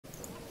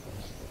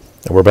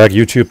And we're back,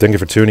 YouTube. Thank you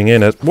for tuning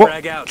in. Whoa!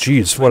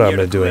 Jeez, what am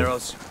I doing?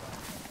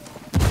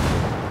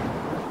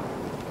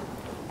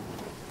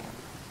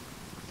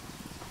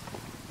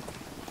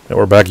 And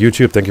we're back,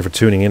 YouTube. Thank you for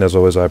tuning in. As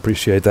always, I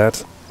appreciate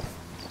that.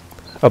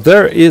 Up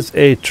there is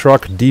a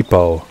truck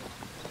depot.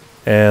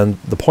 And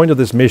the point of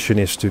this mission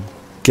is to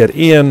get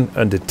in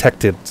and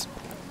detect it.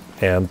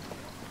 And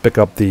pick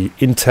up the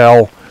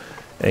intel.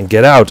 And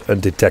get out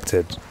and detect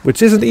it.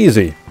 Which isn't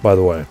easy, by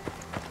the way.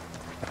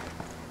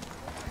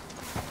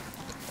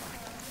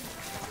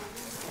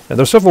 And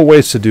there's several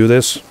ways to do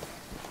this.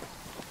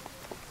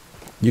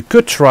 You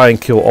could try and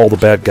kill all the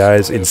bad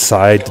guys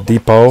inside the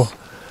depot.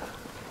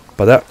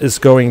 But that is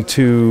going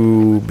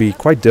to be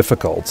quite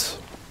difficult.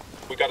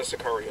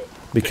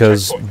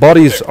 Because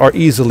bodies are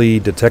easily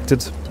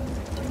detected.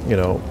 You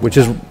know, which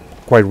is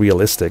quite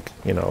realistic.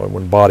 You know,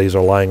 when bodies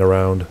are lying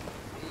around.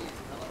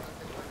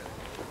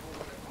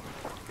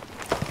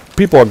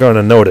 People are going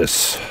to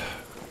notice.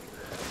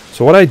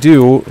 So what I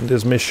do in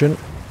this mission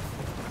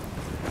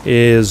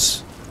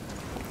is,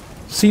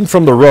 seen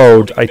from the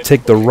road, I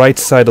take the right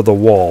side of the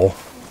wall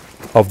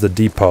of the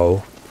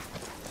depot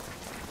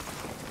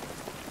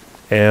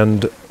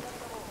and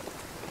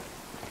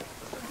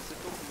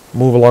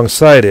move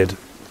alongside it.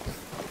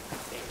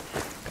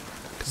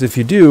 Because if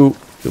you do,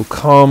 you'll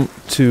come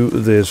to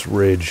this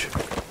ridge.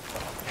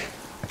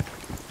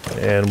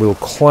 And we'll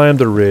climb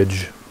the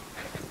ridge.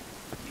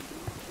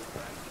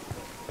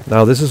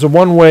 Now this is a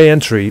one-way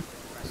entry,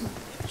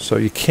 so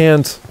you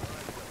can't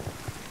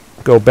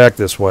go back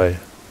this way.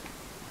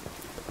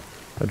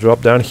 I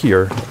drop down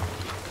here.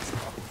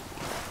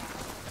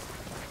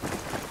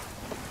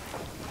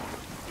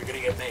 You're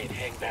gonna get made.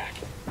 Hang back.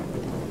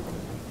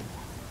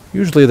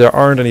 Usually there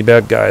aren't any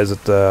bad guys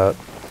at the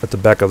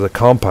back of the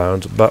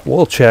compound, but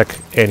we'll check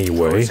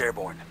anyway.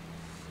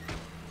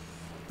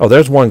 Oh,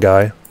 there's one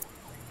guy.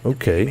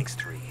 Okay.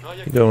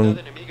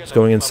 He's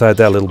going inside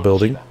that little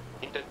building.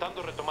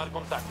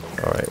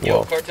 Alright,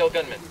 well. Cartel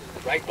gunman,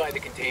 right by the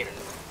container.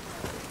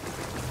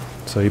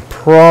 So he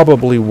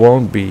probably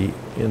won't be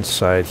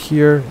inside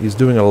here. He's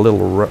doing a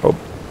little oh,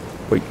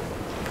 wait.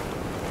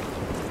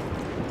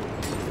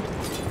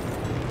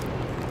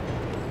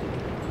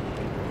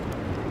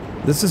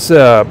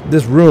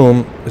 This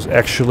room is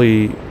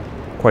actually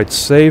quite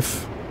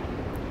safe.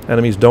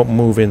 Enemies don't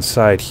move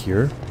inside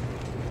here.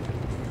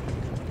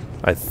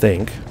 I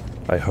think.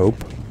 I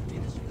hope.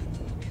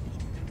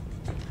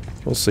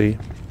 We'll see.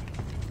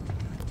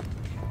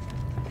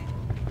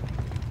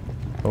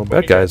 Oh,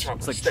 bad guys.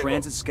 It's like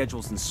transit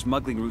schedules and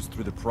smuggling routes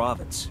through the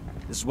province.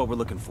 This is what we're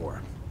looking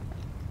for.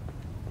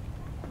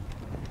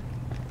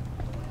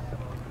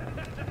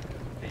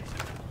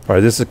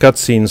 Alright, this is a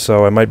cutscene,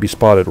 so I might be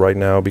spotted right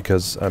now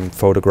because I'm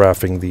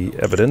photographing the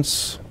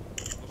evidence.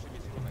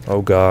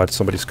 Oh god,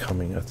 somebody's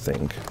coming, I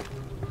think.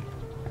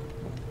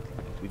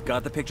 We've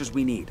got the pictures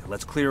we need.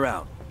 Let's clear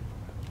out.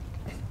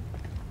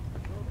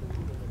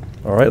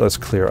 Alright, let's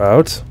clear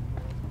out.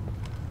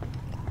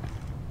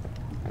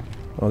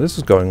 Oh, this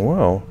is going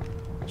well.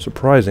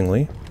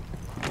 Surprisingly.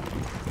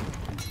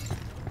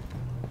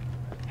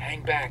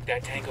 Hang back,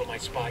 that tango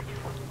might spot you.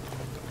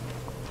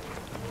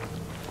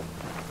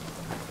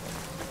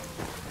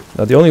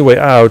 Now the only way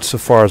out, so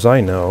far as I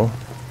know,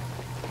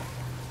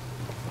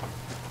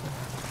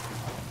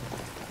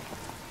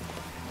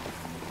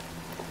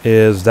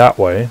 is that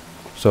way.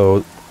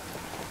 So,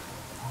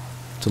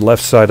 to the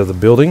left side of the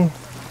building.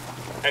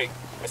 Hey,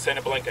 I sent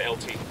a blank to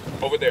LT.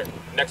 Over there,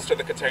 next to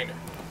the container.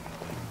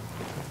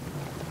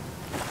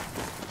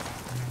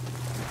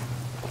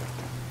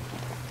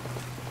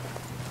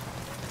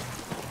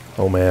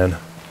 Oh man.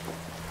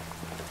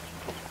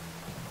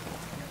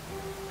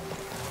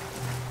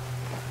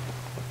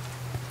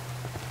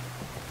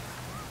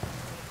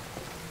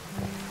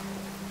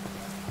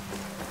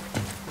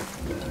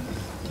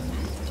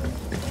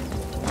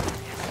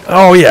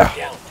 Oh yeah,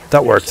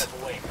 that worked.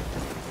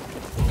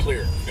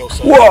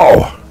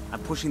 Whoa! I'm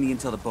pushing the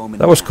intel to Bowman.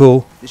 That was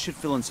cool. This should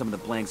fill in some of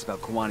the blanks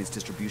about Kawani's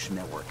distribution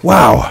network.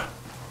 Wow.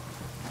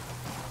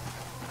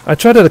 I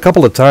tried it a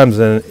couple of times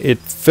and it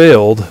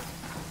failed.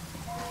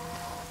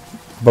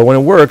 But when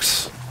it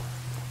works,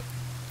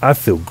 I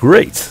feel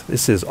great.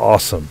 This is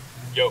awesome.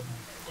 Yo,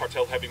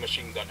 cartel heavy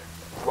machine gunner.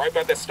 Right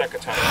by that stack of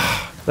tires.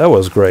 That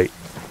was great.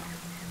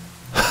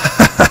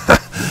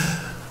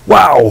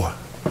 Wow.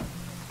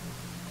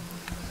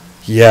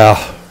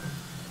 Yeah.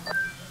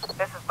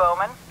 This is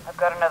Bowman. I've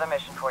got another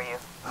mission for you.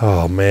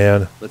 Oh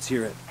man. Let's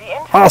hear it.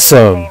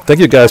 Awesome. Thank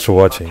you guys for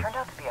watching. Turned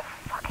out to be a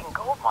fucking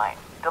gold mine.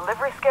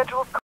 Delivery schedules